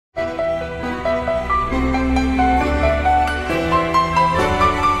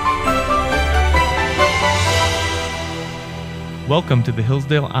Welcome to the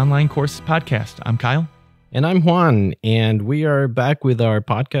Hillsdale Online Courses Podcast. I'm Kyle. And I'm Juan, and we are back with our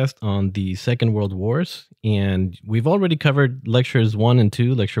podcast on the Second World Wars. And we've already covered lectures 1 and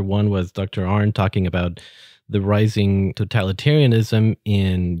 2. Lecture 1 was Dr. Arnn talking about the rising totalitarianism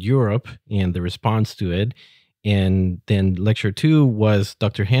in Europe and the response to it. And then lecture 2 was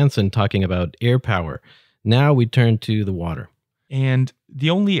Dr. Hanson talking about air power. Now we turn to the water. And the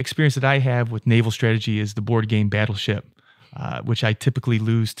only experience that I have with naval strategy is the board game Battleship, which I typically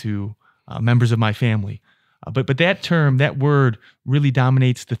lose to members of my family. But that term, that word, really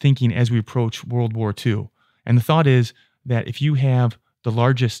dominates the thinking as we approach World War II. And the thought is that if you have the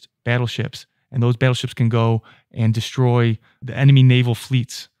largest battleships, and those battleships can go and destroy the enemy naval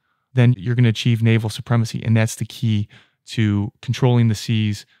fleets, then you're going to achieve naval supremacy. And that's the key to controlling the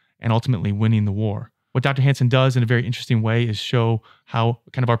seas and ultimately winning the war. What Dr. Hanson does in a very interesting way is show how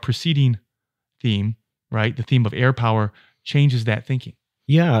kind of our preceding theme, right, the theme of air power, changes that thinking.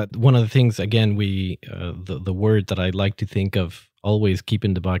 Yeah, one of the things, again, the word that I like to think of, always keep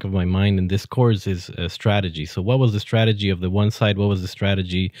in the back of my mind in this course is strategy. So what was the strategy of the one side? What was the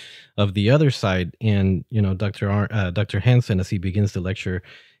strategy of the other side? And, Dr. Hanson, as he begins the lecture,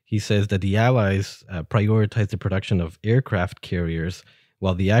 he says that the Allies prioritized the production of aircraft carriers,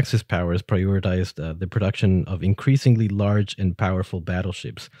 while the Axis powers prioritized the production of increasingly large and powerful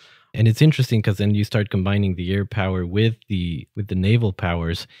battleships. And it's interesting because then you start combining the air power with the naval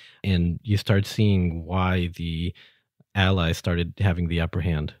powers, and you start seeing why the Allies started having the upper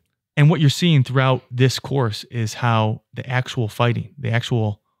hand. And what you're seeing throughout this course is how the actual fighting, the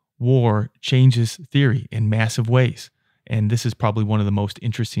actual war, changes theory in massive ways. And this is probably one of the most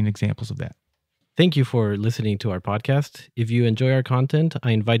interesting examples of that. Thank you for listening to our podcast. If you enjoy our content,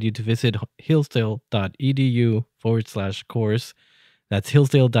 I invite you to visit hillsdale.edu/course. That's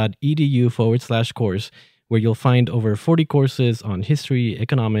hillsdale.edu/course, where you'll find over 40 courses on history,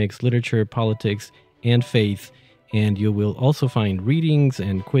 economics, literature, politics, and faith. And you will also find readings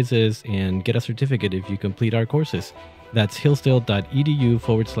and quizzes and get a certificate if you complete our courses. That's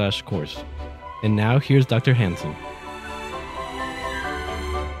hillsdale.edu/course. And now here's Dr. Hanson.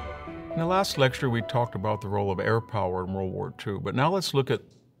 In the last lecture, we talked about the role of air power in World War II, but now let's look at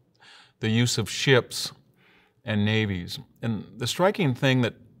the use of ships and navies. And the striking thing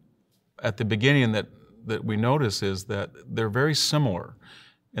that at the beginning that we notice is that they're very similar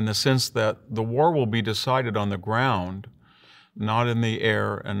in the sense that the war will be decided on the ground, not in the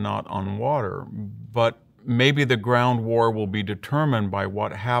air and not on water, but maybe the ground war will be determined by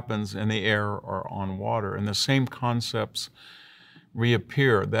what happens in the air or on water. And the same concepts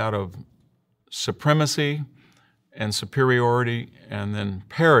reappear, that of supremacy and superiority and then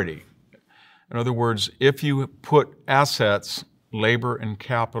parity. In other words, if you put assets, labor and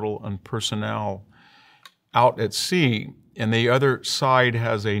capital and personnel out at sea, and the other side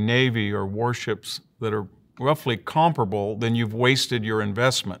has a navy or warships that are roughly comparable, then you've wasted your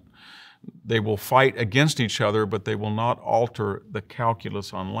investment. They will fight against each other, but they will not alter the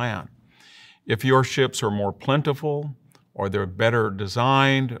calculus on land. If your ships are more plentiful, or they're better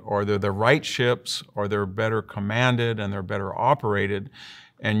designed, or they're the right ships, or they're better commanded and they're better operated,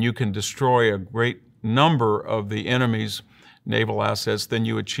 and you can destroy a great number of the enemy's naval assets, then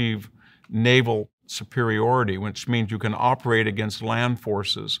you achieve naval superiority, which means you can operate against land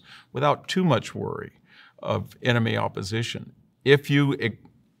forces without too much worry of enemy opposition. If you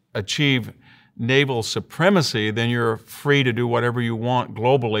achieve naval supremacy, then you're free to do whatever you want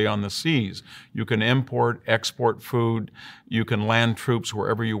globally on the seas. You can import, export food, you can land troops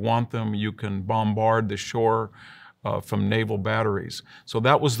wherever you want them, you can bombard the shore from naval batteries. So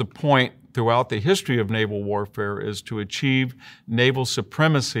that was the point throughout the history of naval warfare, is to achieve naval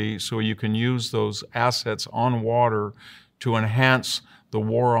supremacy so you can use those assets on water to enhance the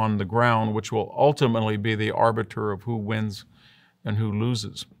war on the ground, which will ultimately be the arbiter of who wins and who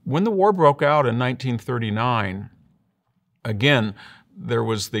loses. When the war broke out in 1939, again, there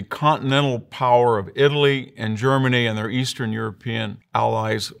was the continental power of Italy and Germany and their Eastern European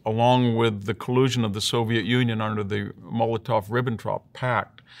allies, along with the collusion of the Soviet Union under the Molotov-Ribbentrop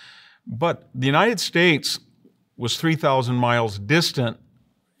Pact. But the United States was 3,000 miles distant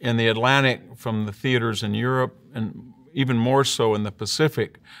in the Atlantic from the theaters in Europe, and even more so in the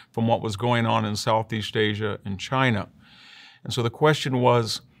Pacific from what was going on in Southeast Asia and China. And so the question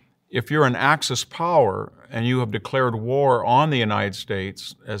was, if you're an Axis power and you have declared war on the United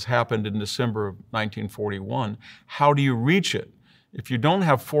States, as happened in December of 1941, how do you reach it? If you don't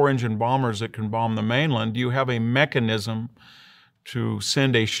have four-engine bombers that can bomb the mainland, do you have a mechanism to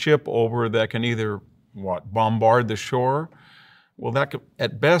send a ship over that can either, bombard the shore? Well,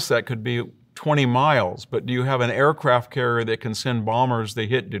 at best, that could be 20 miles, but do you have an aircraft carrier that can send bombers that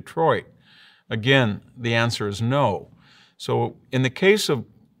hit Detroit? Again, the answer is no. So in the case of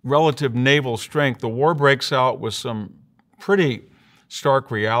relative naval strength, the war breaks out with some pretty stark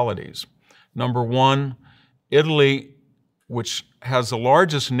realities. Number one, Italy, which has the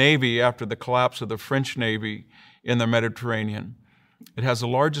largest navy after the collapse of the French Navy in the Mediterranean, it has the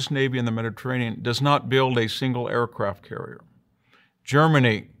largest navy in the Mediterranean, does not build a single aircraft carrier.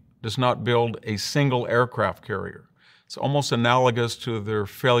 Germany does not build a single aircraft carrier. It's almost analogous to their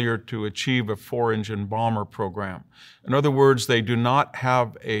failure to achieve a 4-engine bomber program. In other words, they do not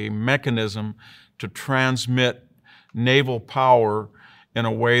have a mechanism to transmit naval power in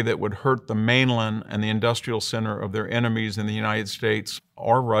a way that would hurt the mainland and the industrial center of their enemies in the United States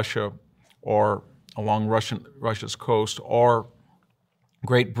or Russia or along Russia's coast or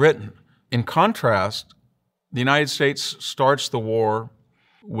Great Britain. In contrast, the United States starts the war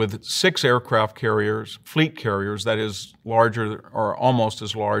with 6 aircraft carriers, fleet carriers, that is larger or almost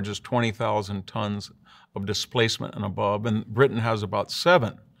as large as 20,000 tons of displacement and above, and Britain has about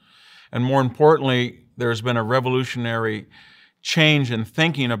 7. And more importantly, there's been a revolutionary change in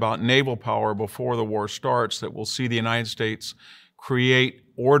thinking about naval power before the war starts that will see the United States create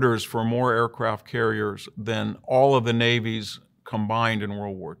orders for more aircraft carriers than all of the navies combined in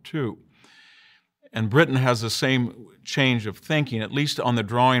World War II. And Britain has the same change of thinking, at least on the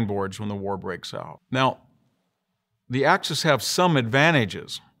drawing boards when the war breaks out. Now, the Axis have some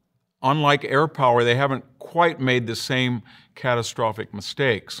advantages. Unlike air power, they haven't quite made the same catastrophic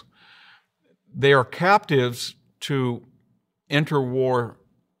mistakes. They are captives to interwar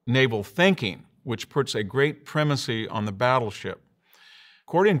naval thinking, which puts a great primacy on the battleship.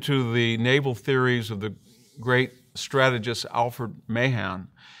 According to the naval theories of the great strategist Alfred Mahan,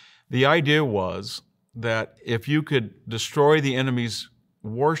 the idea was that if you could destroy the enemy's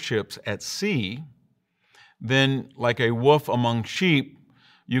warships at sea, then like a wolf among sheep,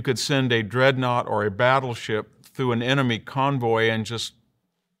 you could send a dreadnought or a battleship through an enemy convoy and just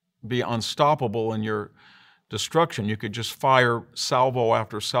be unstoppable in your destruction. You could just fire salvo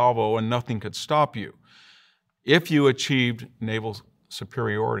after salvo and nothing could stop you if you achieved naval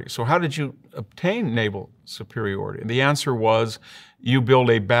superiority. So how did you obtain naval superiority? And the answer was you build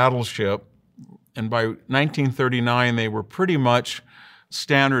a battleship, and by 1939 they were pretty much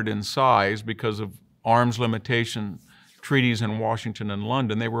standard in size because of arms limitation treaties in Washington and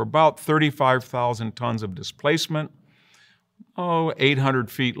London. They were about 35,000 tons of displacement,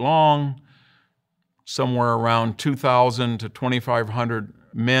 800 feet long, somewhere around 2,000 to 2,500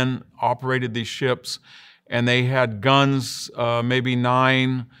 men operated these ships, and they had guns, maybe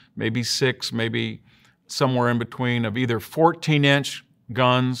 9, maybe 6, maybe somewhere in between, of either 14-inch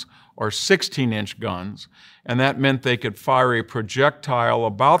guns or 16-inch guns, and that meant they could fire a projectile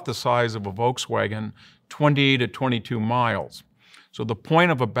about the size of a Volkswagen 20 to 22 miles. So the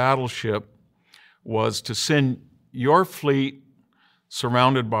point of a battleship was to send your fleet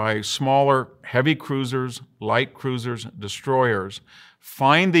surrounded by smaller, heavy cruisers, light cruisers, destroyers,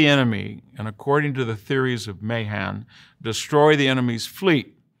 find the enemy, and according to the theories of Mahan, destroy the enemy's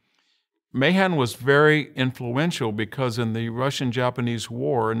fleet. Mahan was very influential because in the Russian-Japanese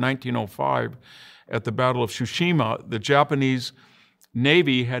War in 1905, at the Battle of Tsushima, the Japanese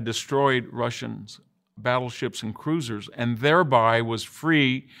Navy had destroyed Russians' battleships and cruisers, and thereby was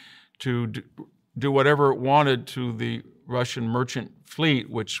free to do whatever it wanted to the Russian merchant fleet,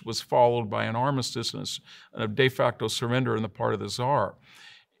 which was followed by an armistice and a de facto surrender on the part of the Tsar.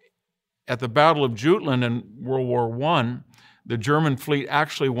 At the Battle of Jutland in World War I, the German fleet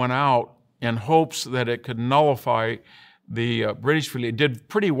actually went out in hopes that it could nullify the British fleet. It did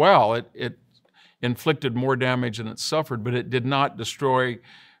pretty well. It inflicted more damage than it suffered, but it did not destroy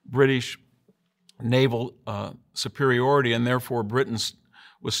British naval superiority, and therefore Britain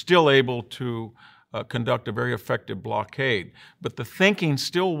was still able to conduct a very effective blockade. But the thinking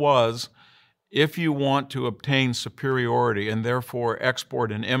still was, if you want to obtain superiority and therefore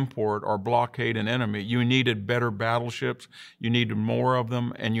export and import or blockade an enemy, you needed better battleships, you needed more of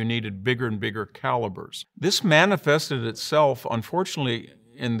them, and you needed bigger and bigger calibers. This manifested itself, unfortunately,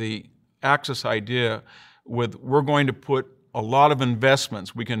 in the Axis idea with, we're going to put a lot of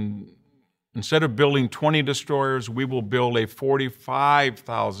investments. We can, instead of building 20 destroyers, we will build a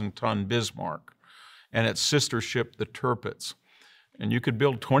 45,000-ton Bismarck and its sister ship, the Tirpitz. And you could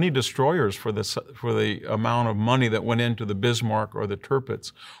build 20 destroyers for the amount of money that went into the Bismarck or the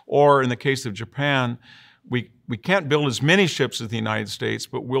Tirpitz. Or in the case of Japan, we can't build as many ships as the United States,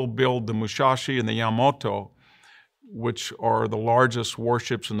 but we'll build the Musashi and the Yamato which are the largest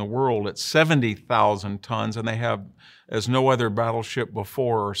warships in the world at 70,000 tons, and they have, as no other battleship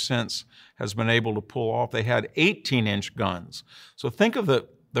before or since has been able to pull off, they had 18-inch guns. So think of the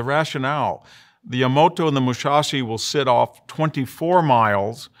rationale. The Yamato and the Musashi will sit off 24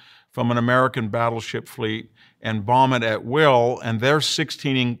 miles from an American battleship fleet and bomb it at will, and their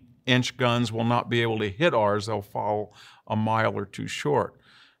 16-inch guns will not be able to hit ours. They'll fall a mile or two short.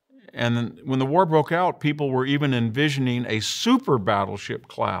 And then when the war broke out, people were even envisioning a super battleship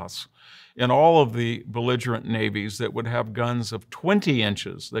class in all of the belligerent navies that would have guns of 20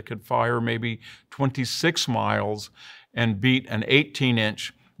 inches that could fire maybe 26 miles and beat an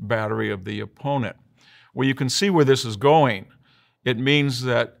 18-inch battery of the opponent. Well, you can see where this is going. It means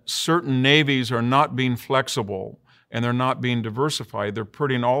that certain navies are not being flexible and they're not being diversified. They're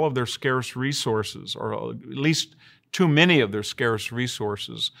putting all of their scarce resources, or at least too many of their scarce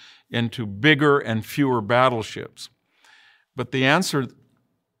resources, into bigger and fewer battleships. But the answer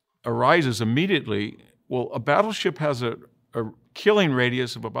arises immediately. Well, a battleship has a killing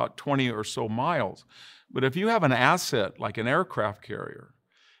radius of about 20 or so miles. But if you have an asset like an aircraft carrier,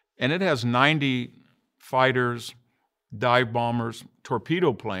 and it has 90 fighters, dive bombers,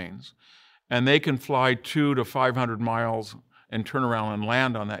 torpedo planes, and they can fly 200 to 500 miles and turn around and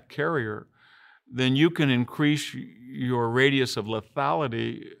land on that carrier, then you can increase your radius of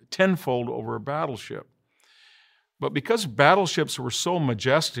lethality tenfold over a battleship. But because battleships were so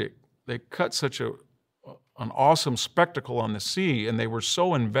majestic, they cut such an awesome spectacle on the sea, and they were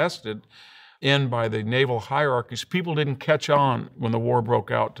so invested in by the naval hierarchies, people didn't catch on when the war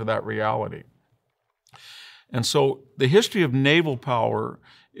broke out to that reality. And so the history of naval power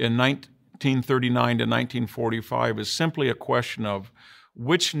in 1939 to 1945 is simply a question of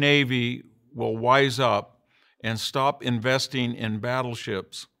which navy will wise up and stop investing in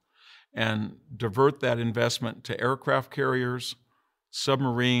battleships and divert that investment to aircraft carriers,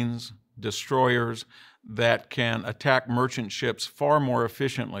 submarines, destroyers that can attack merchant ships far more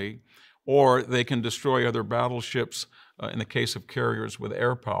efficiently, or they can destroy other battleships in the case of carriers with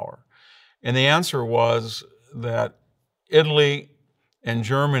air power. And the answer was that Italy and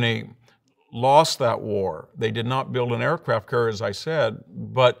Germany lost that war. They did not build an aircraft carrier, as I said,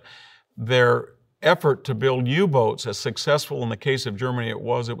 but their effort to build U-boats, as successful in the case of Germany it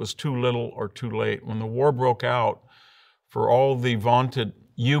was too little or too late. When the war broke out, for all the vaunted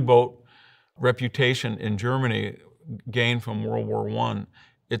U-boat reputation in Germany gained from World War I,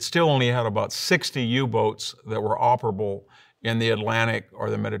 it still only had about 60 U-boats that were operable in the Atlantic or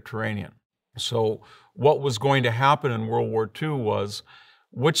the Mediterranean. So what was going to happen in World War II was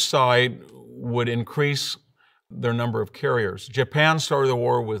which side would increase their number of carriers. Japan started the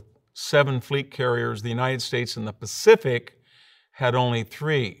war with 7 fleet carriers. The United States in the Pacific had only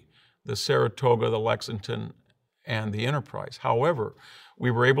 3, the Saratoga, the Lexington, and the Enterprise. However,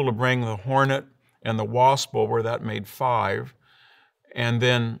 we were able to bring the Hornet and the Wasp over. That made 5. And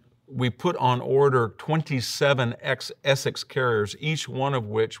then we put on order 27 Essex carriers, each one of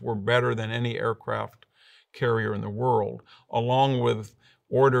which were better than any aircraft carrier in the world, along with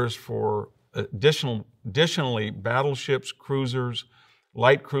orders for additionally battleships, cruisers,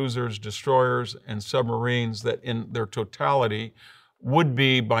 light cruisers, destroyers, and submarines that in their totality would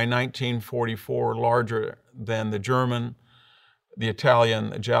be by 1944 larger than the German, the Italian,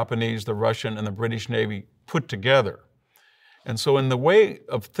 the Japanese, the Russian, and the British Navy put together. And so in the way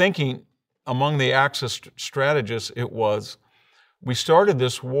of thinking among the Axis strategists, it was, we started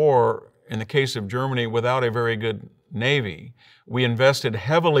this war, in the case of Germany, without a very good Navy. We invested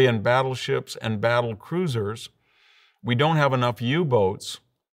heavily in battleships and battle cruisers. We don't have enough U-boats,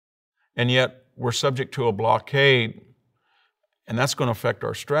 and yet we're subject to a blockade, and that's going to affect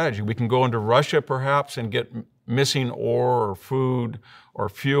our strategy. We can go into Russia, perhaps, and get missing ore or food or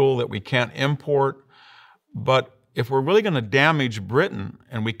fuel that we can't import, but if we're really going to damage Britain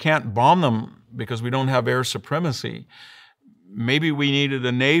and we can't bomb them because we don't have air supremacy, maybe we needed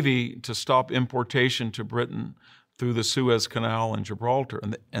a navy to stop importation to Britain through the Suez Canal and Gibraltar.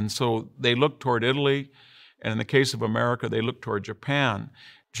 And so they looked toward Italy, and in the case of America, they looked toward Japan.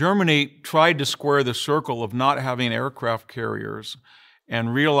 Germany tried to square the circle of not having aircraft carriers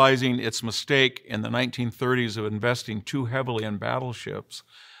and realizing its mistake in the 1930s of investing too heavily in battleships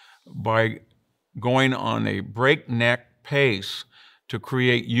by going on a breakneck pace to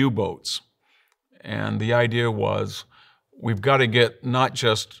create U-boats. And the idea was, we've got to get not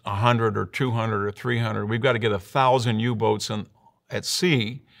just 100 or 200 or 300, we've got to get 1,000 U-boats at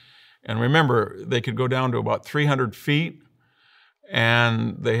sea. And remember, they could go down to about 300 feet,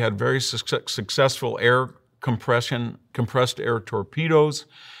 and they had very successful air compression, compressed air torpedoes,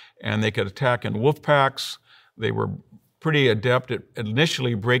 and they could attack in wolf packs. They were pretty adept at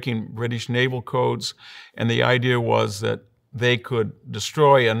initially breaking British naval codes, and the idea was that they could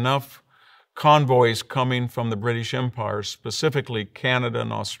destroy enough convoys coming from the British Empire, specifically Canada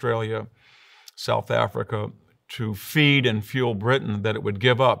and Australia, South Africa, to feed and fuel Britain, that it would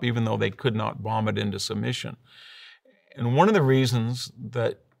give up, even though they could not bomb it into submission. And one of the reasons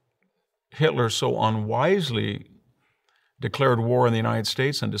that Hitler so unwisely declared war in the United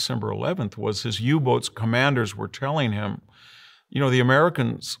States on December 11th was his U-boats commanders were telling him, you know, the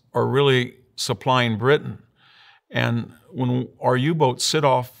Americans are really supplying Britain. And when our U-boats sit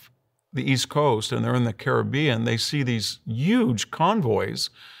off the East Coast and they're in the Caribbean, they see these huge convoys.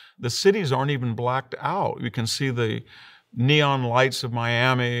 The cities aren't even blacked out. You can see the neon lights of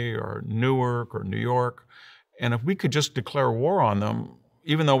Miami or Newark or New York. And if we could just declare war on them,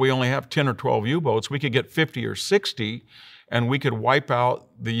 even though we only have 10 or 12 U-boats, we could get 50 or 60, and we could wipe out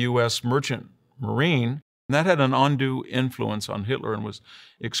the U.S. merchant marine. And that had an undue influence on Hitler and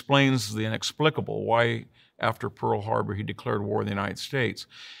explains the inexplicable, why after Pearl Harbor he declared war on the United States.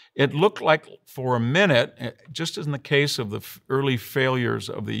 It looked like for a minute, just as in the case of the early failures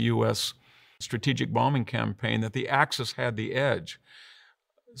of the U.S. strategic bombing campaign, that the Axis had the edge.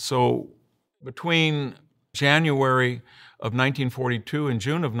 So between January of 1942 and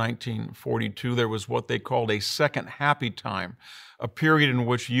June of 1942, there was what they called a second happy time, a period in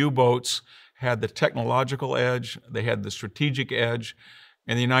which U-boats had the technological edge, they had the strategic edge,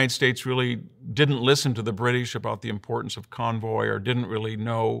 and the United States really didn't listen to the British about the importance of convoy, or didn't really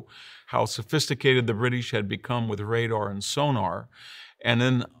know how sophisticated the British had become with radar and sonar. And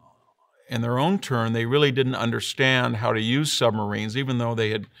then in their own turn, they really didn't understand how to use submarines, even though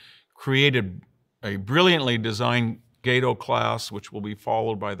they had created a brilliantly designed Gato class, which will be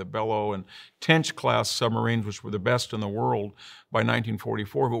followed by the Bellow and Tench class submarines, which were the best in the world by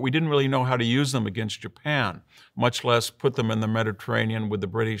 1944, but we didn't really know how to use them against Japan, much less put them in the Mediterranean with the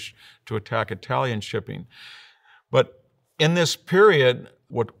British to attack Italian shipping. But in this period,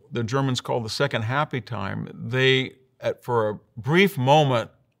 what the Germans call the second happy time, they, for a brief moment,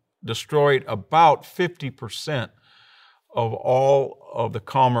 destroyed about 50% of all of the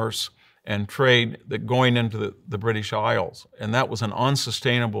commerce and trade that going into the British Isles. And that was an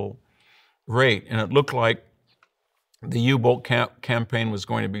unsustainable rate. And it looked like the U-boat campaign was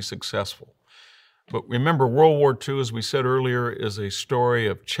going to be successful. But remember, World War II, as we said earlier, is a story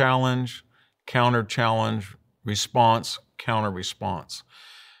of challenge, counter-challenge, response, counter-response.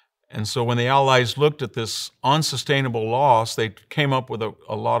 And so when the Allies looked at this unsustainable loss, they came up with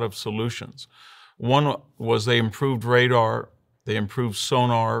a lot of solutions. One was they improved radar, they improved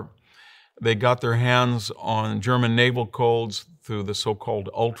sonar, they got their hands on German naval codes through the so-called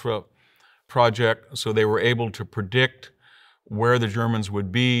Ultra project, so they were able to predict where the Germans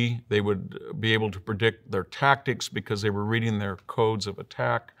would be. They would be able to predict their tactics because they were reading their codes of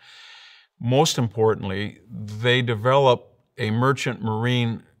attack. Most importantly, they developed a merchant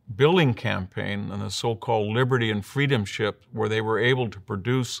marine building campaign and the so-called Liberty and Freedom ship, where they were able to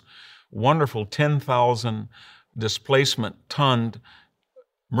produce wonderful 10,000 displacement-tonned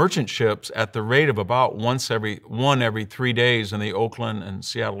merchant ships at the rate of about one every 3 days in the Oakland and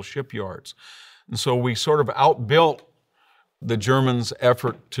Seattle shipyards. And so we sort of outbuilt the Germans'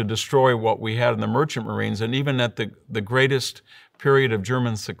 effort to destroy what we had in the merchant marines. And even at the greatest period of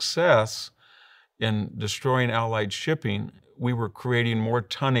German success in destroying Allied shipping, we were creating more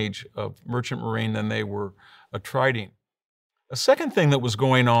tonnage of merchant marine than they were attriting. A second thing that was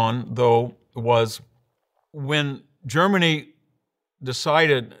going on, though, was when Germany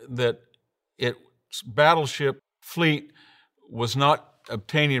decided that its battleship fleet was not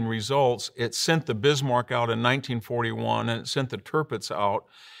obtaining results, it sent the Bismarck out in 1941, and it sent the Tirpitz out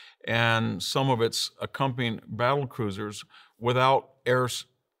and some of its accompanying battle cruisers without air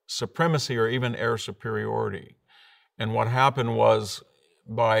supremacy or even air superiority. And what happened was,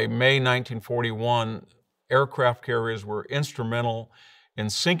 by May 1941, aircraft carriers were instrumental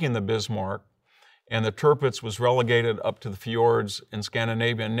in sinking the Bismarck, and the Tirpitz was relegated up to the fjords in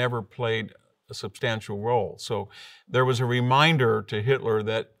Scandinavia and never played a substantial role. So there was a reminder to Hitler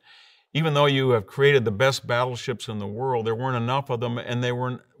that even though you have created the best battleships in the world, there weren't enough of them, and they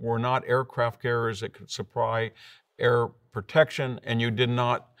were not aircraft carriers that could supply air protection, and you did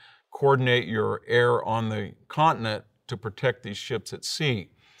not coordinate your air on the continent to protect these ships at sea.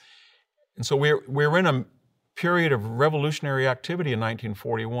 And so we're in a period of revolutionary activity in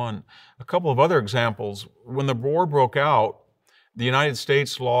 1941. A couple of other examples. When the war broke out, the United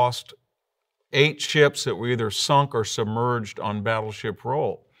States lost 8 ships that were either sunk or submerged on battleship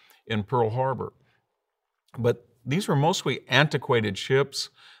role in Pearl Harbor. But these were mostly antiquated ships.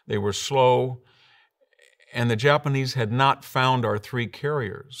 They were slow, and the Japanese had not found our 3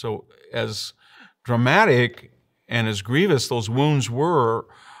 carriers. So as dramatic and as grievous those wounds were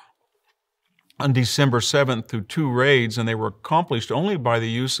on December 7th through 2 raids, and they were accomplished only by the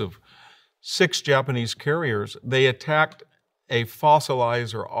use of 6 Japanese carriers, they attacked a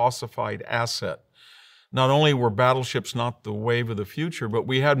fossilized or ossified asset. Not only were battleships not the wave of the future, but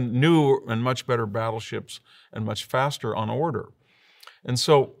we had new and much better battleships and much faster on order. And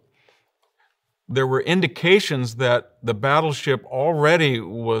so there were indications that the battleship already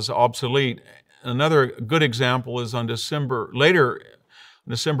was obsolete. Another good example is on December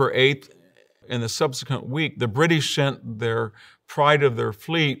 8th, in the subsequent week, the British sent their pride of their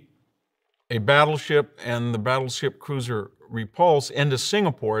fleet, a battleship and the battleship cruiser Repulse, into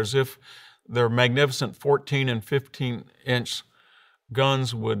Singapore, as if their magnificent 14 and 15-inch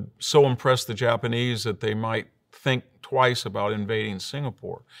guns would so impress the Japanese that they might think twice about invading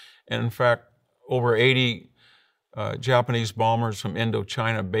Singapore. And in fact, over 80 Japanese bombers from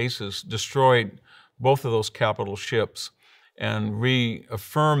Indochina bases destroyed both of those capital ships and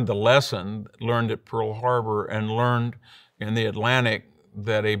reaffirmed the lesson learned at Pearl Harbor and learned in the Atlantic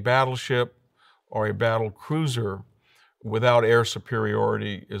that a battleship or a battle cruiser without air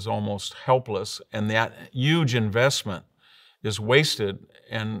superiority is almost helpless, and that huge investment is wasted,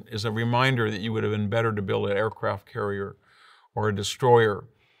 and is a reminder that you would have been better to build an aircraft carrier or a destroyer.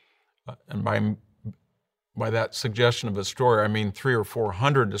 And by that suggestion of a destroyer, I mean 300 or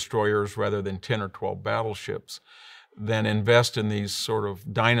 400 destroyers rather than 10 or 12 battleships, than invest in these sort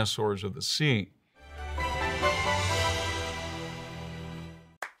of dinosaurs of the sea.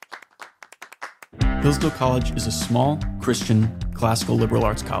 Hillsdale College is a small, Christian, classical liberal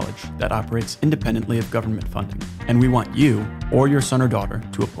arts college that operates independently of government funding, and we want you or your son or daughter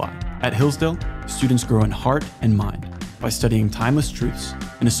to apply. At Hillsdale, students grow in heart and mind by studying timeless truths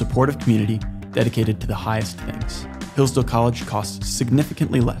in a supportive community dedicated to the highest things. Hillsdale College costs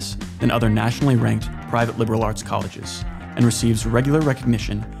significantly less than other nationally ranked private liberal arts colleges and receives regular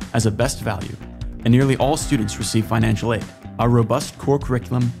recognition as a best value, and nearly all students receive financial aid. Our robust core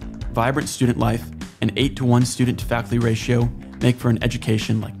curriculum, vibrant student life, and 8-to-1 student-to-faculty ratio make for an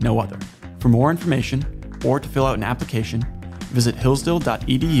education like no other. For more information or to fill out an application, visit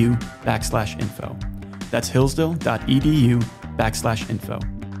hillsdale.edu/info. That's hillsdale.edu/info.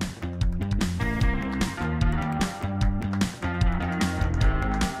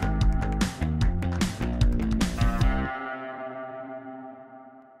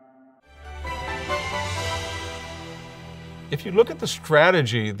 If you look at the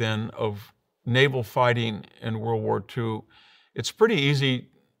strategy then of naval fighting in World War II, it's pretty easy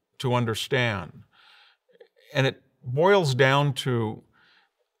to understand. And it boils down to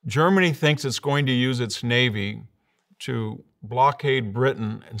Germany thinks it's going to use its Navy to blockade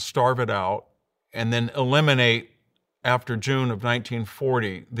Britain and starve it out, and then eliminate, after June of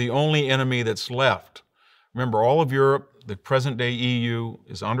 1940, the only enemy that's left. Remember, all of Europe, the present-day EU,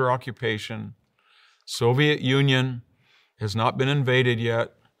 is under occupation. Soviet Union has not been invaded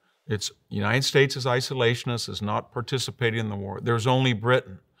yet. The United States is isolationist, is not participating in the war. There's only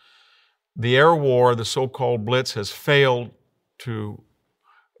Britain. The air war, the so-called Blitz, has failed to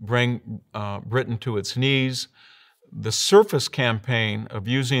bring Britain to its knees. The surface campaign of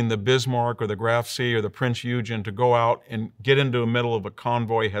using the Bismarck or the Graf C or the Prince Eugen to go out and get into the middle of a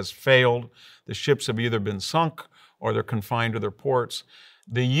convoy has failed. The ships have either been sunk or they're confined to their ports.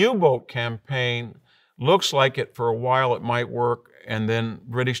 The U-boat campaign looks like it for a while it might work, and then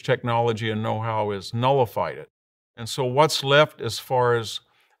British technology and know-how has nullified it. And so what's left as far as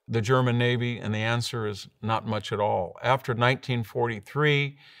the German Navy? And the answer is not much at all. After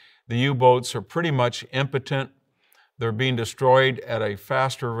 1943, the U-boats are pretty much impotent. They're being destroyed at a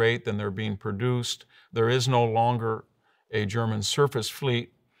faster rate than they're being produced. There is no longer a German surface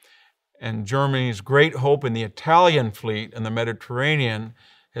fleet. And Germany's great hope in the Italian fleet in the Mediterranean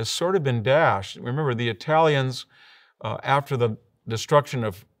has sort of been dashed. Remember, the Italians, after the destruction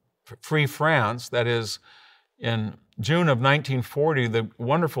of Free France, that is, in June of 1940, the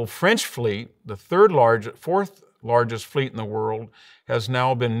wonderful French fleet, the fourth largest fleet in the world, has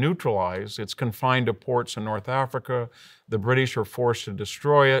now been neutralized. It's confined to ports in North Africa. The British are forced to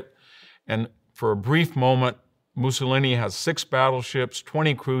destroy it. And for a brief moment, Mussolini has 6 battleships,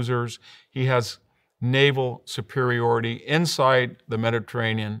 20 cruisers. He has naval superiority inside the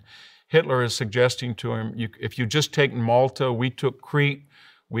Mediterranean. Hitler is suggesting to him, if you just take Malta, we took Crete,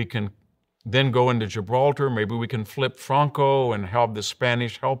 we can then go into Gibraltar, maybe we can flip Franco and have the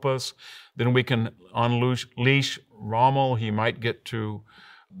Spanish help us. Then we can unleash Rommel, he might get to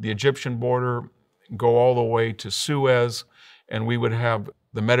the Egyptian border, go all the way to Suez, and we would have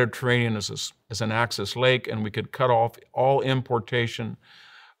the Mediterranean as an axis lake, and we could cut off all importation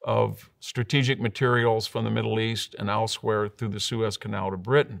of strategic materials from the Middle East and elsewhere through the Suez Canal to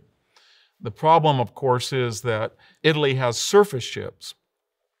Britain. The problem, of course, is that Italy has surface ships,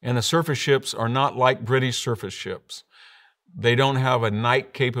 and the surface ships are not like British surface ships. They don't have a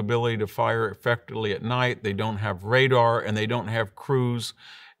night capability to fire effectively at night. They don't have radar, and they don't have crews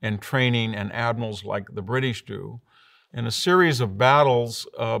and training and admirals like the British do. In a series of battles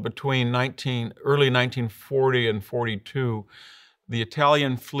between early 1940 and 42, the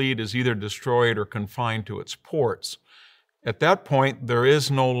Italian fleet is either destroyed or confined to its ports. At that point, there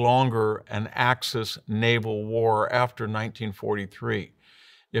is no longer an Axis naval war after 1943.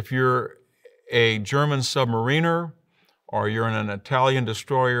 If you're a German submariner or you're in an Italian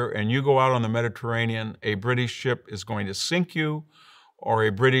destroyer and you go out on the Mediterranean, a British ship is going to sink you or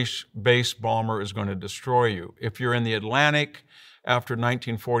a British-based bomber is going to destroy you. If you're in the Atlantic after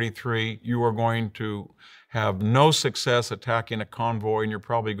 1943, you are going to have no success attacking a convoy and you're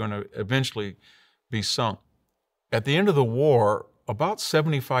probably going to eventually be sunk. At the end of the war, about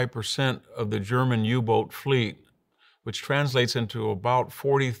 75% of the German U-boat fleet, which translates into about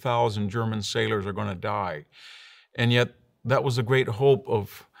 40,000 German sailors, are going to die. And yet, that was a great hope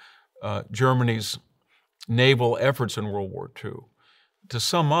of Germany's naval efforts in World War II. To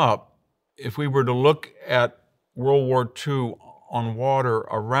sum up, if we were to look at World War II on water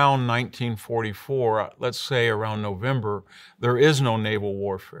around 1944, let's say around November, there is no naval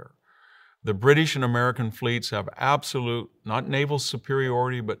warfare. The British and American fleets have absolute, not naval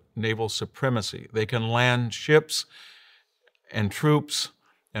superiority, but naval supremacy. They can land ships and troops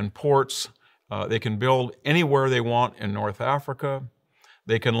and ports. They can build anywhere they want in North Africa.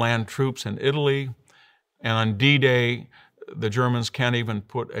 They can land troops in Italy. And on D-Day, the Germans can't even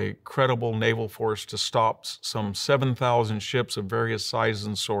put a credible naval force to stop some 7,000 ships of various sizes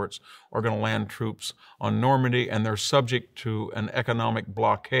and sorts are going to land troops on Normandy, and they're subject to an economic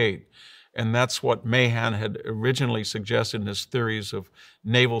blockade. And that's what Mahan had originally suggested in his theories of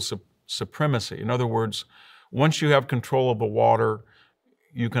naval supremacy. In other words, once you have control of the water,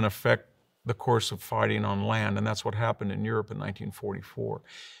 you can affect the course of fighting on land, and that's what happened in Europe in 1944.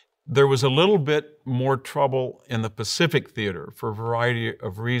 There was a little bit more trouble in the Pacific theater for a variety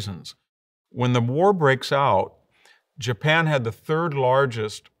of reasons. When the war breaks out, Japan had the third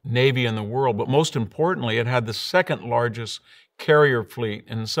largest navy in the world, but most importantly, it had the second largest carrier fleet.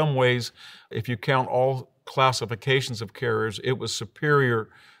 In some ways, if you count all classifications of carriers, it was superior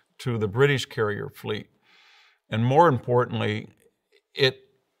to the British carrier fleet. And more importantly,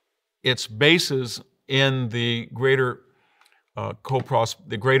 its bases in the greater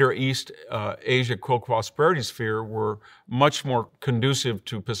East Asia co-prosperity sphere were much more conducive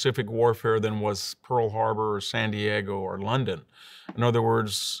to Pacific warfare than was Pearl Harbor or San Diego or London. In other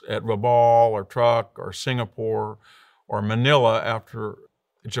words, at Rabaul or Truk or Singapore or Manila, after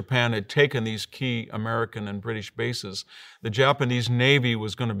Japan had taken these key American and British bases, the Japanese Navy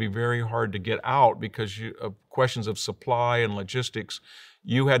was going to be very hard to get out because of questions of supply and logistics.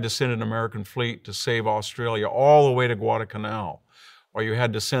 You had to send an American fleet to save Australia all the way to Guadalcanal, or you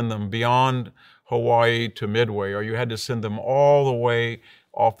had to send them beyond Hawaii to Midway, or you had to send them all the way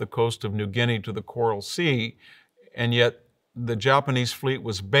off the coast of New Guinea to the Coral Sea, and yet the Japanese fleet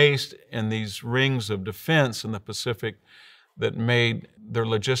was based in these rings of defense in the Pacific that made their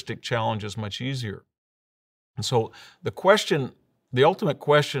logistic challenges much easier. And so the ultimate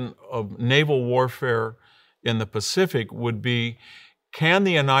question of naval warfare in the Pacific would be, can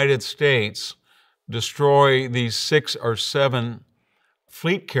the United States destroy these 6 or 7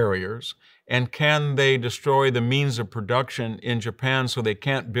 fleet carriers, and can they destroy the means of production in Japan so they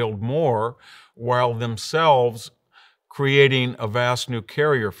can't build more while themselves creating a vast new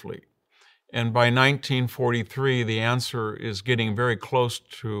carrier fleet? And by 1943, the answer is getting very close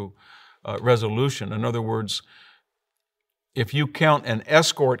to resolution. In other words, if you count an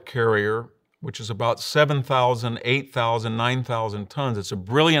escort carrier, which is about 7,000, 8,000, 9,000 tons. It's a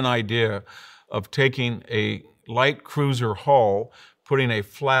brilliant idea of taking a light cruiser hull, putting a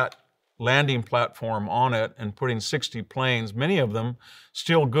flat landing platform on it, and putting 60 planes, many of them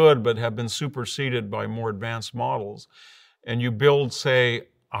still good but have been superseded by more advanced models. And you build, say,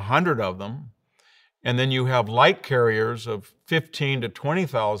 100 of them, and then you have light carriers of 15 to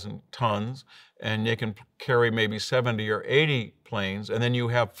 20,000 tons, and they can carry maybe 70 or 80 planes. And then you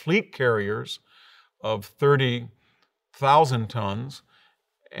have fleet carriers of 30,000 tons,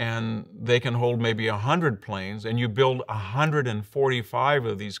 and they can hold maybe 100 planes, and you build 145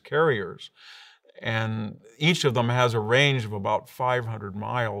 of these carriers, and each of them has a range of about 500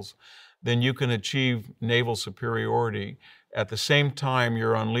 miles, then you can achieve naval superiority At the same time,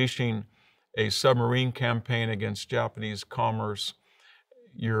 you're unleashing a submarine campaign against Japanese commerce.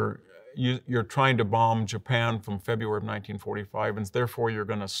 You're trying to bomb Japan from February of 1945, and therefore you're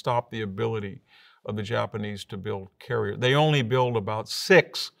going to stop the ability of the Japanese to build carriers. They only build about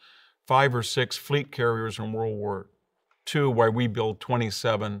 5 or 6 fleet carriers in World War II, while we build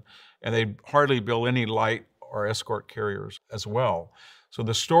 27, and they hardly build any light or escort carriers as well. So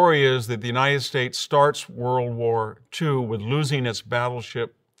the story is that the United States starts World War II with losing its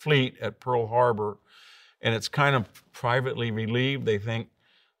battleship fleet at Pearl Harbor, and it's kind of privately relieved. They think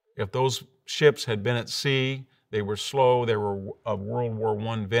if those ships had been at sea, they were slow, they were of World War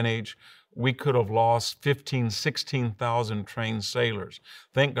I vintage, we could have lost 16,000 trained sailors.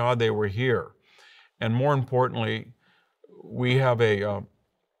 Thank God they were here. And more importantly, we have a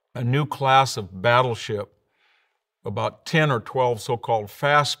new class of battleship, about 10 or 12 so-called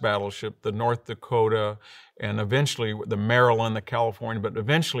fast battleship, the North Dakota, and eventually the Maryland, the California, but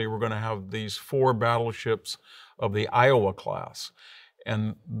eventually we're going to have these 4 battleships of the Iowa class.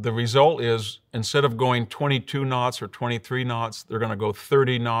 And the result is, instead of going 22 knots or 23 knots, they're going to go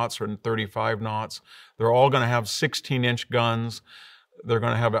 30 knots or 35 knots. They're all going to have 16-inch guns. They're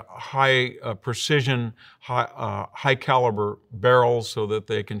going to have a high precision, high caliber barrels so that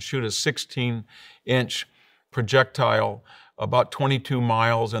they can shoot a 16-inch projectile about 22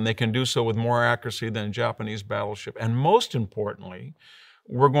 miles, and they can do so with more accuracy than a Japanese battleship. And most importantly,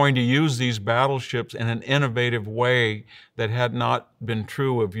 we're going to use these battleships in an innovative way that had not been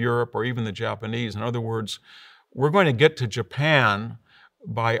true of Europe or even the Japanese. In other words, we're going to get to Japan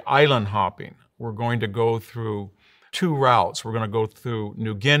by island hopping. We're going to go through 2 routes. We're going to go through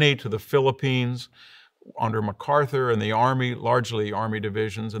New Guinea to the Philippines under MacArthur and the Army, largely Army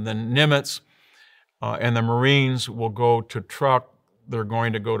divisions, and then Nimitz and the Marines will go to Truk. They're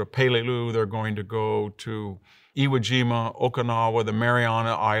going to go to Peleliu. They're going to go to Iwo Jima, Okinawa, the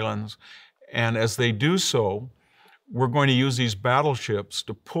Mariana Islands. And as they do so, we're going to use these battleships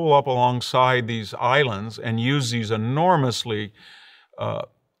to pull up alongside these islands and use these enormously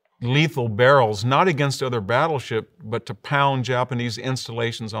lethal barrels, not against other battleships, but to pound Japanese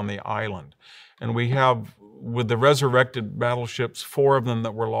installations on the island. And we have, with the resurrected battleships, 4 of them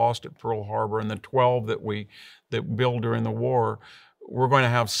that were lost at Pearl Harbor and the 12 that built during the war, we're going to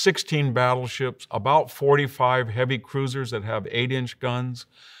have 16 battleships, about 45 heavy cruisers that have 8-inch guns,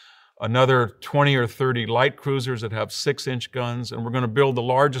 another 20 or 30 light cruisers that have 6-inch guns, and we're going to build the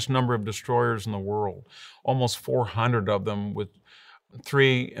largest number of destroyers in the world, almost 400 of them with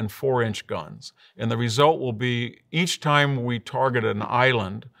 3- and 4-inch guns. And the result will be, each time we target an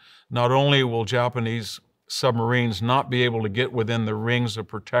island, not only will Japanese submarines not be able to get within the rings of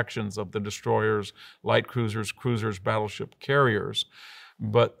protections of the destroyers, light cruisers, battleship carriers,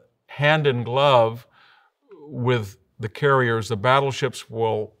 but hand in glove with the carriers, the battleships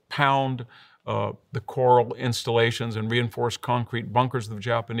will pound the coral installations and reinforced concrete bunkers of the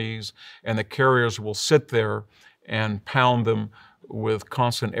Japanese, and the carriers will sit there and pound them with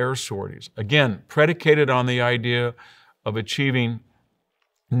constant air sorties. Again, predicated on the idea of achieving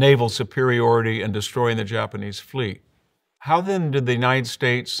naval superiority and destroying the Japanese fleet. How then did the United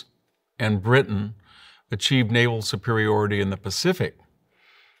States and Britain achieve naval superiority in the Pacific?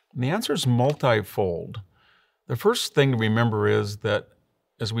 And the answer is multifold. The first thing to remember is that,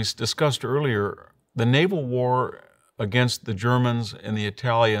 as we discussed earlier, the naval war against the Germans and the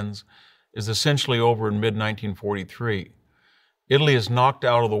Italians is essentially over in mid-1943. Italy is knocked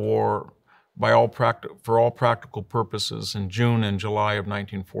out of the war for all practical purposes in June and July of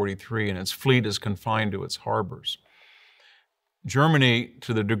 1943, and its fleet is confined to its harbors. Germany,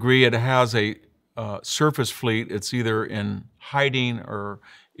 to the degree it has a surface fleet, it's either in hiding or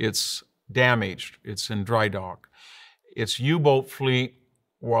it's damaged, it's in dry dock. Its U-boat fleet,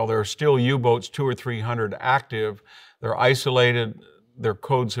 while there are still U-boats, 200 or 300 active, they're isolated, their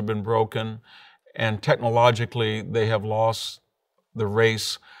codes have been broken, and technologically they have lost the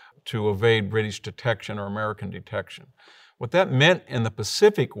race to evade British detection or American detection. What that meant in the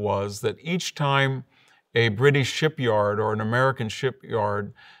Pacific was that each time a British shipyard or an American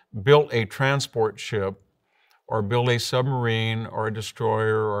shipyard built a transport ship or built a submarine or a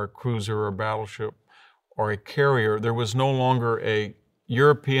destroyer or a cruiser or a battleship or a carrier, there was no longer a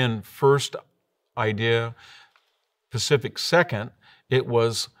European first idea, Pacific second. It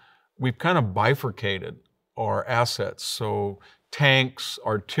was, we've kind of bifurcated our assets. So tanks,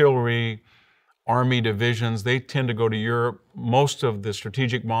 artillery, Army divisions, they tend to go to Europe. Most of the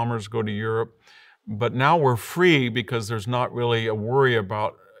strategic bombers go to Europe. But now we're free, because there's not really a worry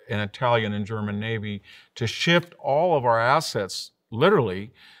about an Italian and German Navy, to shift all of our assets,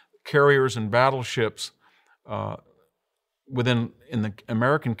 literally, carriers and battleships, in the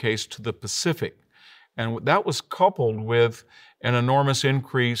American case, to the Pacific. And that was coupled with an enormous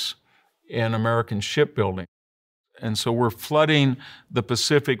increase in American shipbuilding. And so we're flooding the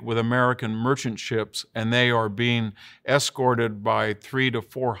Pacific with American merchant ships, and they are being escorted by 300 to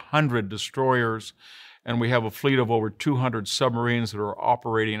 400 destroyers. And we have a fleet of over 200 submarines that are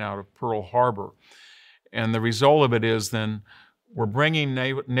operating out of Pearl Harbor. And the result of it is then we're bringing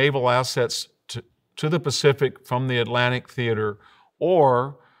naval assets to the Pacific from the Atlantic theater,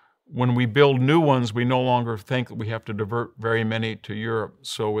 or when we build new ones, we no longer think that we have to divert very many to Europe.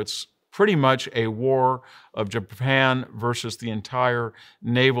 So it's pretty much a war of Japan versus the entire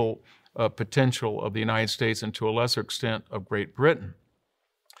naval potential of the United States, and to a lesser extent of Great Britain.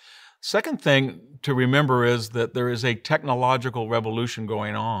 Second thing to remember is that there is a technological revolution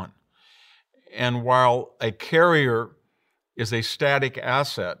going on. And while a carrier is a static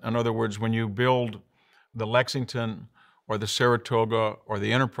asset, in other words, when you build the Lexington or the Saratoga or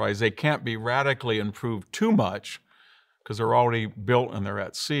the Enterprise, they can't be radically improved too much because they're already built and they're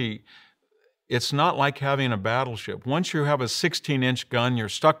at sea. It's not like having a battleship. Once you have a 16-inch gun, you're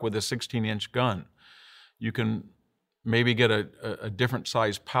stuck with a 16-inch gun. You can maybe get a different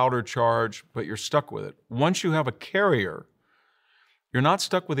size powder charge, but you're stuck with it. Once you have a carrier, you're not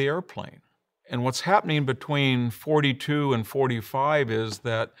stuck with the airplane. And what's happening between 42 and 45 is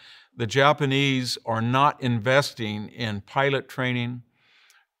that the Japanese are not investing in pilot training,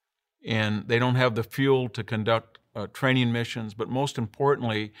 and they don't have the fuel to conduct training missions. But most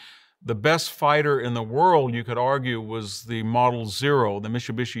importantly, the best fighter in the world, you could argue, was the Model Zero, the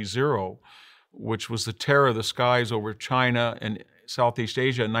Mitsubishi Zero, which was the terror of the skies over China and Southeast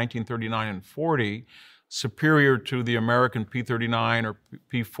Asia in 1939 and 40, superior to the American P-39 or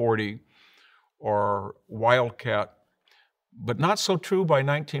P-40 or Wildcat, but not so true by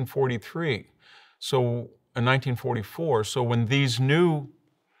 1943. So in 1944, so when these new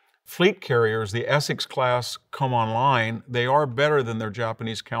fleet carriers, the Essex class, come online, they are better than their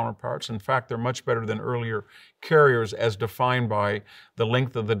Japanese counterparts. In fact, they're much better than earlier carriers as defined by the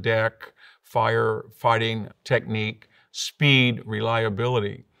length of the deck, fighting technique, speed,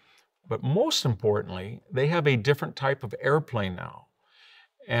 reliability. But most importantly, they have a different type of airplane now.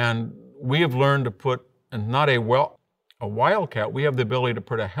 And we have learned to put, and not a Wildcat, we have the ability to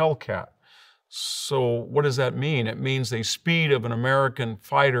put a Hellcat. So what does that mean? It means the speed of an American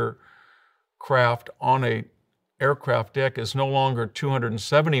fighter craft on an aircraft deck is no longer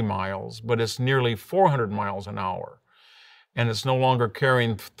 270 miles, but it's nearly 400 miles an hour. And it's no longer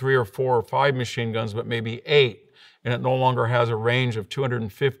carrying 3 or 4 or 5 machine guns, but maybe 8. And it no longer has a range of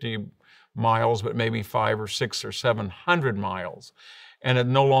 250 miles, but maybe 500 or 600 or 700 miles. And it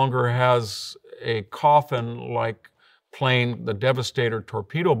no longer has a coffin-like plane, the Devastator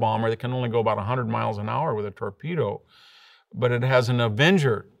torpedo bomber, that can only go about 100 miles an hour with a torpedo, but it has an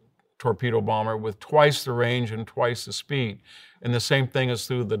Avenger torpedo bomber with twice the range and twice the speed. And the same thing is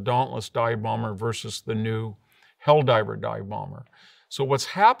through the Dauntless dive bomber versus the new Helldiver dive bomber. So what's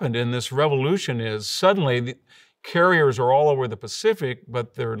happened in this revolution is suddenly the carriers are all over the Pacific,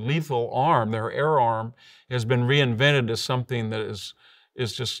 but their lethal arm, their air arm, has been reinvented as something that is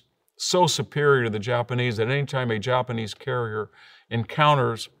just so superior to the Japanese that anytime a Japanese carrier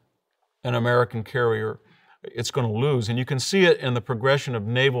encounters an American carrier, it's going to lose. And you can see it in the progression of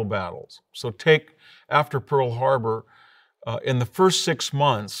naval battles. So take after Pearl Harbor, in the first 6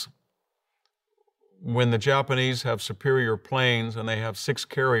 months, when the Japanese have superior planes and they have 6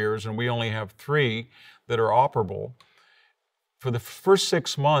 carriers and we only have 3 that are operable, for the first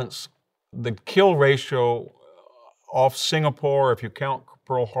 6 months, the kill ratio off Singapore, if you count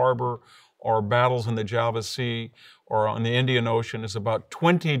Pearl Harbor, or battles in the Java Sea or on the Indian Ocean, is about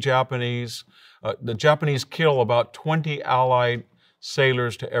 20 Japanese. The Japanese kill about 20 Allied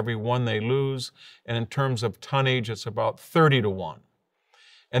sailors to every 1 they lose. And in terms of tonnage, it's about 30 to 1.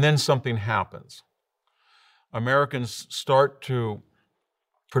 And then something happens. Americans start to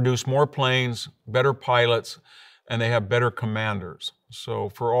produce more planes, better pilots, and they have better commanders. So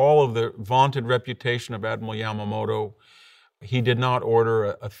for all of the vaunted reputation of Admiral Yamamoto, he did not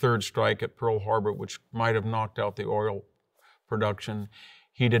order a 3rd strike at Pearl Harbor, which might have knocked out the oil production.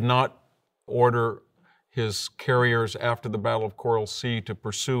 He did not order his carriers after the Battle of Coral Sea to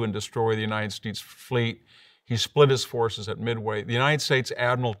pursue and destroy the United States fleet. He split his forces at Midway. The United States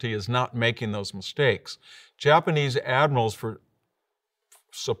Admiralty is not making those mistakes. Japanese admirals, for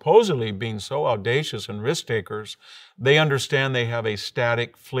supposedly being so audacious and risk takers, they understand they have a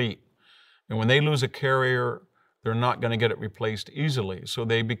static fleet. And when they lose a carrier, they're not going to get it replaced easily. So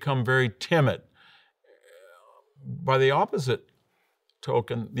they become very timid. By the opposite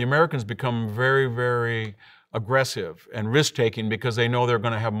token, the Americans become very, very aggressive and risk-taking because they know they're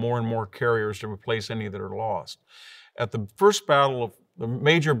going to have more and more carriers to replace any that are lost. At the first battle, the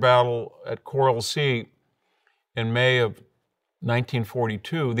major battle at Coral Sea in May of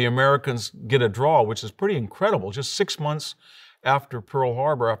 1942, the Americans get a draw, which is pretty incredible. Just 6 months after Pearl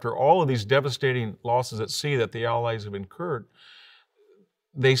Harbor, after all of these devastating losses at sea that the Allies have incurred,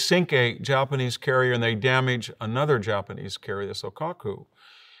 they sink a Japanese carrier and they damage another Japanese carrier, the Sokaku.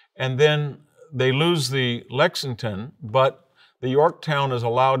 And then they lose the Lexington, but the Yorktown is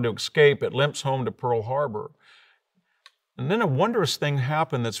allowed to escape. It limps home to Pearl Harbor. And then a wondrous thing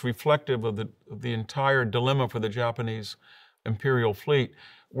happened that's reflective of the entire dilemma for the Japanese Imperial fleet.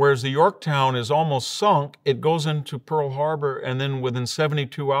 Whereas the Yorktown is almost sunk, it goes into Pearl Harbor, and then within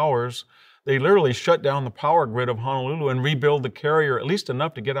 72 hours, they literally shut down the power grid of Honolulu and rebuild the carrier, at least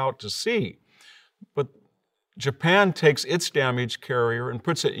enough to get out to sea. But Japan takes its damaged carrier and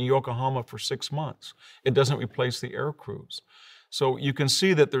puts it in Yokohama for 6 months. It doesn't replace the air crews. So you can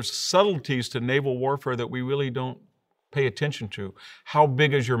see that there's subtleties to naval warfare that we really don't pay attention to. How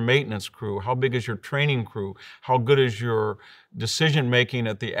big is your maintenance crew? How big is your training crew? How good is your decision-making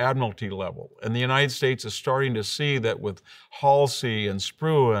at the admiralty level? And the United States is starting to see that with Halsey and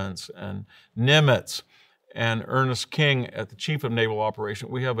Spruance and Nimitz and Ernest King at the Chief of Naval Operations,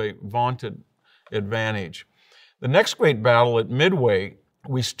 we have a vaunted advantage. The next great battle at Midway,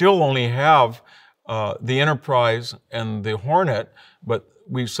 we still only have the Enterprise and the Hornet, but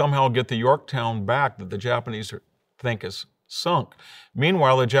we somehow get the Yorktown back that the Japanese think is sunk.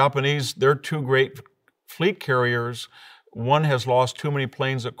 Meanwhile, the Japanese, their two great fleet carriers, one has lost too many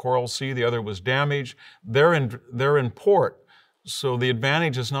planes at Coral Sea, the other was damaged. They're in port, so the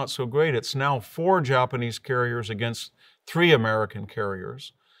advantage is not so great. It's now 4 Japanese carriers against 3 American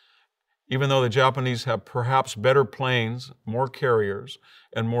carriers. Even though the Japanese have perhaps better planes, more carriers,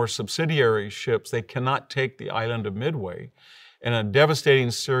 and more subsidiary ships, they cannot take the island of Midway. In a devastating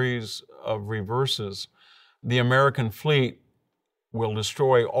series of reverses, the American fleet will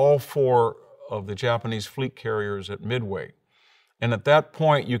destroy all 4 of the Japanese fleet carriers at Midway. And at that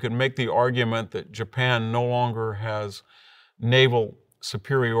point, you can make the argument that Japan no longer has naval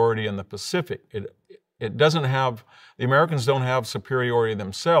superiority in the Pacific. It doesn't have, the Americans don't have superiority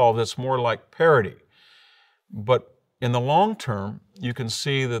themselves, it's more like parity. But in the long term, you can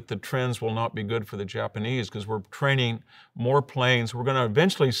see that the trends will not be good for the Japanese because we're training more planes. We're going to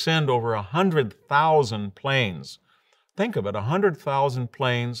eventually send over 100,000 planes. Think of it, 100,000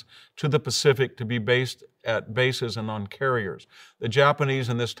 planes to the Pacific to be based at bases and on carriers. The Japanese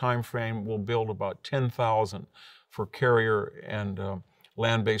in this time frame will build about 10,000 for carrier and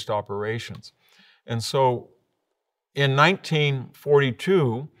land-based operations. And so in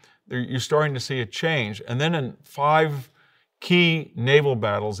 1942, you're starting to see a change. And then in 5 key naval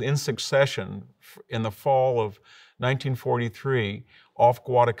battles in succession in the fall of 1943, off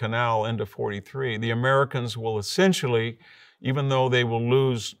Guadalcanal into 43, the Americans will essentially, even though they will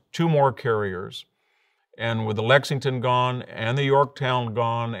lose 2 more carriers, and with the Lexington gone, and the Yorktown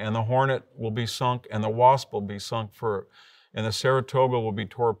gone, and the Hornet will be sunk, and the Wasp will be sunk and the Saratoga will be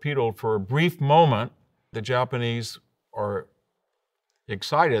torpedoed for a brief moment, the Japanese are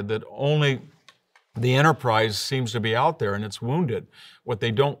excited that only the Enterprise seems to be out there and it's wounded. What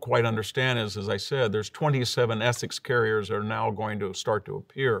they don't quite understand is, as I said, there's 27 Essex carriers that are now going to start to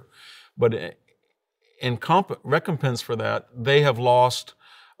appear. But in recompense for that, they have lost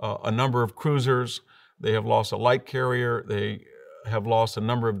a number of cruisers, they have lost a light carrier, they have lost a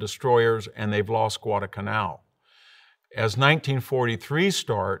number of destroyers, and they've lost Guadalcanal. As 1943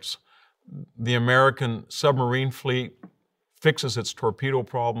 starts, the American submarine fleet fixes its torpedo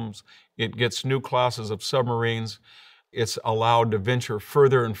problems, it gets new classes of submarines, it's allowed to venture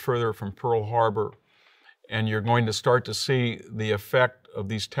further and further from Pearl Harbor, and you're going to start to see the effect of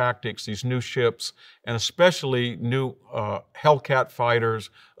these tactics, these new ships, and especially new Hellcat fighters,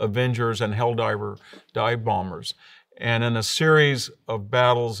 Avengers, and Helldiver dive bombers. And in a series of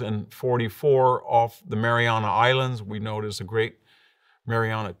battles in 44 off the Mariana Islands, we know it as the Great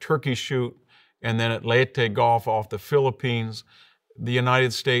Mariana Turkey Shoot, and then at Leyte Gulf off the Philippines, the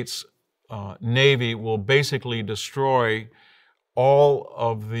United States Navy will basically destroy all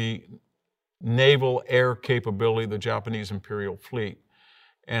of the naval air capability of the Japanese Imperial Fleet.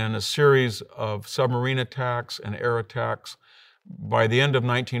 And in a series of submarine attacks and air attacks, by the end of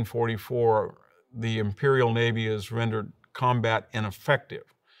 1944, the Imperial Navy is rendered combat ineffective.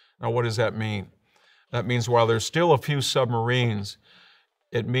 Now, what does that mean? That means while there's still a few submarines,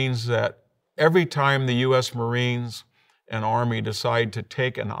 it means that every time the U.S. Marines and Army decide to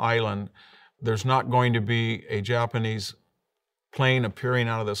take an island, there's not going to be a Japanese plane appearing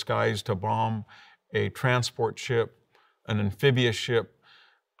out of the skies to bomb a transport ship, an amphibious ship.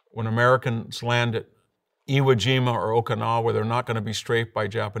 When Americans land at Iwo Jima or Okinawa, they're not going to be strafed by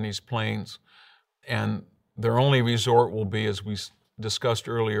Japanese planes. And their only resort will be, as we discussed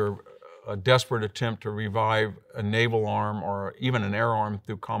earlier, a desperate attempt to revive a naval arm or even an air arm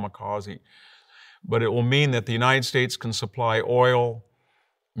through kamikaze. But it will mean that the United States can supply oil,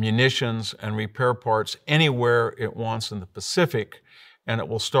 munitions, and repair parts anywhere it wants in the Pacific, and it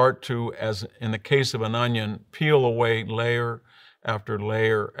will start to, as in the case of an onion, peel away layer after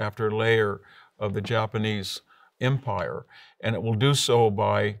layer after layer of the Japanese empire. And it will do so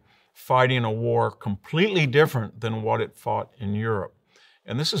by fighting a war completely different than what it fought in Europe.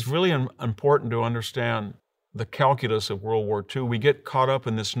 And this is really important to understand the calculus of World War II. We get caught up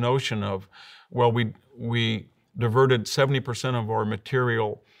in this notion of, well, we diverted 70% of our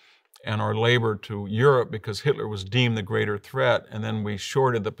material and our labor to Europe because Hitler was deemed the greater threat, and then we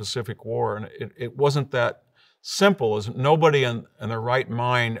shorted the Pacific War. And it wasn't that simple, as nobody in their right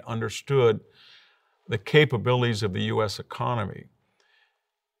mind understood the capabilities of the U.S. economy.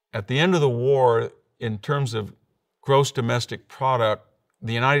 At the end of the war, in terms of gross domestic product,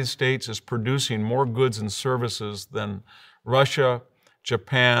 the United States is producing more goods and services than Russia,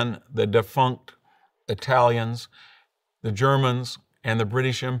 Japan, the defunct Italians, the Germans, and the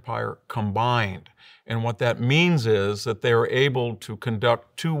British Empire combined. And what that means is that they are able to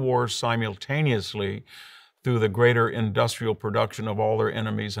conduct two wars simultaneously through the greater industrial production of all their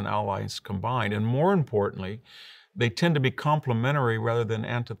enemies and allies combined. And more importantly, they tend to be complementary rather than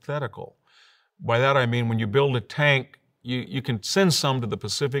antithetical. By that I mean when you build a tank, you can send some to the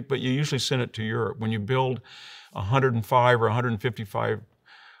Pacific, but you usually send it to Europe. When you build a 105 or 155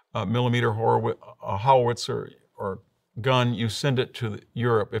 millimeter howitzer or gun, you send it to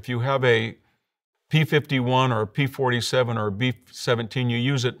Europe. If you have a P-51 or a P-47 or a B-17, you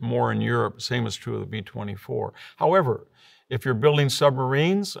use it more in Europe. Same is true of the B-24. However, if you're building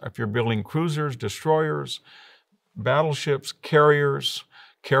submarines, if you're building cruisers, destroyers, battleships, carriers,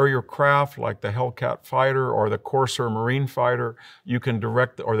 carrier craft like the Hellcat fighter or the Corsair marine fighter, you can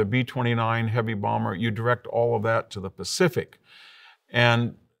direct, or the B-29 heavy bomber, you direct all of that to the Pacific.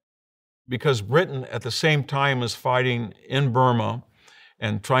 And because Britain at the same time is fighting in Burma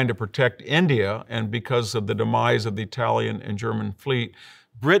and trying to protect India, and because of the demise of the Italian and German fleet,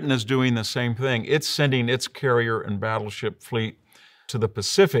 Britain is doing the same thing. It's sending its carrier and battleship fleet to the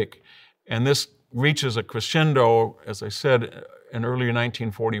Pacific, and this reaches a crescendo, as I said, in early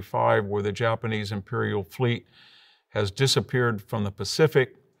 1945, where the Japanese Imperial Fleet has disappeared from the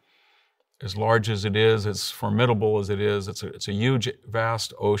Pacific. As large as it is, as formidable as it is, it's a huge,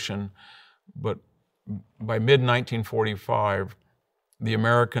 vast ocean. But by mid-1945, the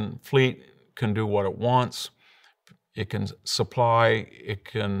American fleet can do what it wants. It can supply, it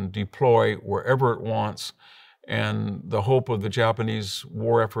can deploy wherever it wants. And the hope of the Japanese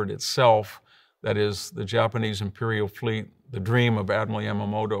war effort itself, that is the Japanese Imperial Fleet, the dream of Admiral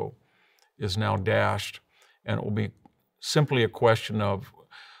Yamamoto, is now dashed. And it will be simply a question of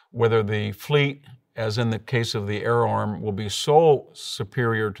whether the fleet, as in the case of the air arm, will be so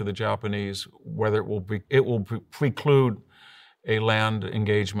superior to the Japanese, whether it will preclude a land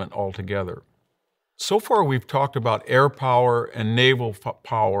engagement altogether. So far, we've talked about air power and naval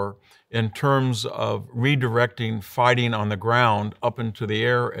power in terms of redirecting fighting on the ground up into the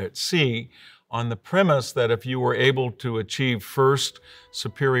air at sea, on the premise that if you were able to achieve first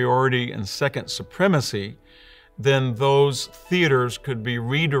superiority and second supremacy, then those theaters could be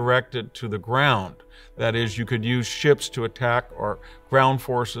redirected to the ground. That is, you could use ships to attack our ground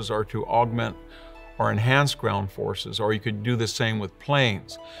forces or to augment or enhance ground forces, or you could do the same with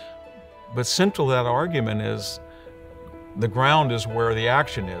planes. But central to that argument is the ground is where the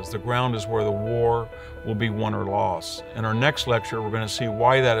action is. The ground is where the war will be won or lost. In our next lecture, we're going to see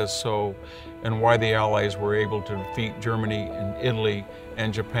why that is so and why the Allies were able to defeat Germany and Italy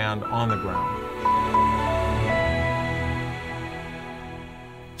and Japan on the ground.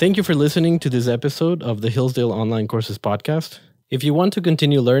 Thank you for listening to this episode of the Hillsdale Online Courses podcast. If you want to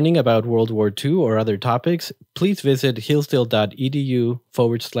continue learning about World War II or other topics, please visit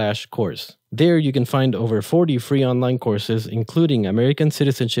hillsdale.edu/course. There you can find over 40 free online courses, including American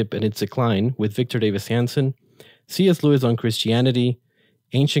Citizenship and Its Decline with Victor Davis Hanson, C.S. Lewis on Christianity,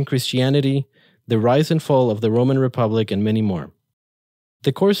 Ancient Christianity, The Rise and Fall of the Roman Republic, and many more.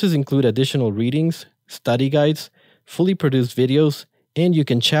 The courses include additional readings, study guides, fully produced videos, and you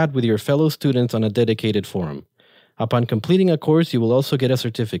can chat with your fellow students on a dedicated forum. Upon completing a course, you will also get a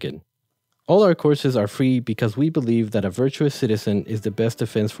certificate. All our courses are free because we believe that a virtuous citizen is the best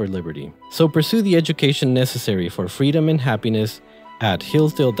defense for liberty. So pursue the education necessary for freedom and happiness at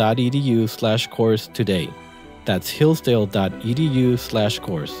hillsdale.edu/course today. That's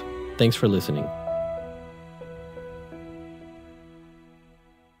hillsdale.edu/course. Thanks for listening.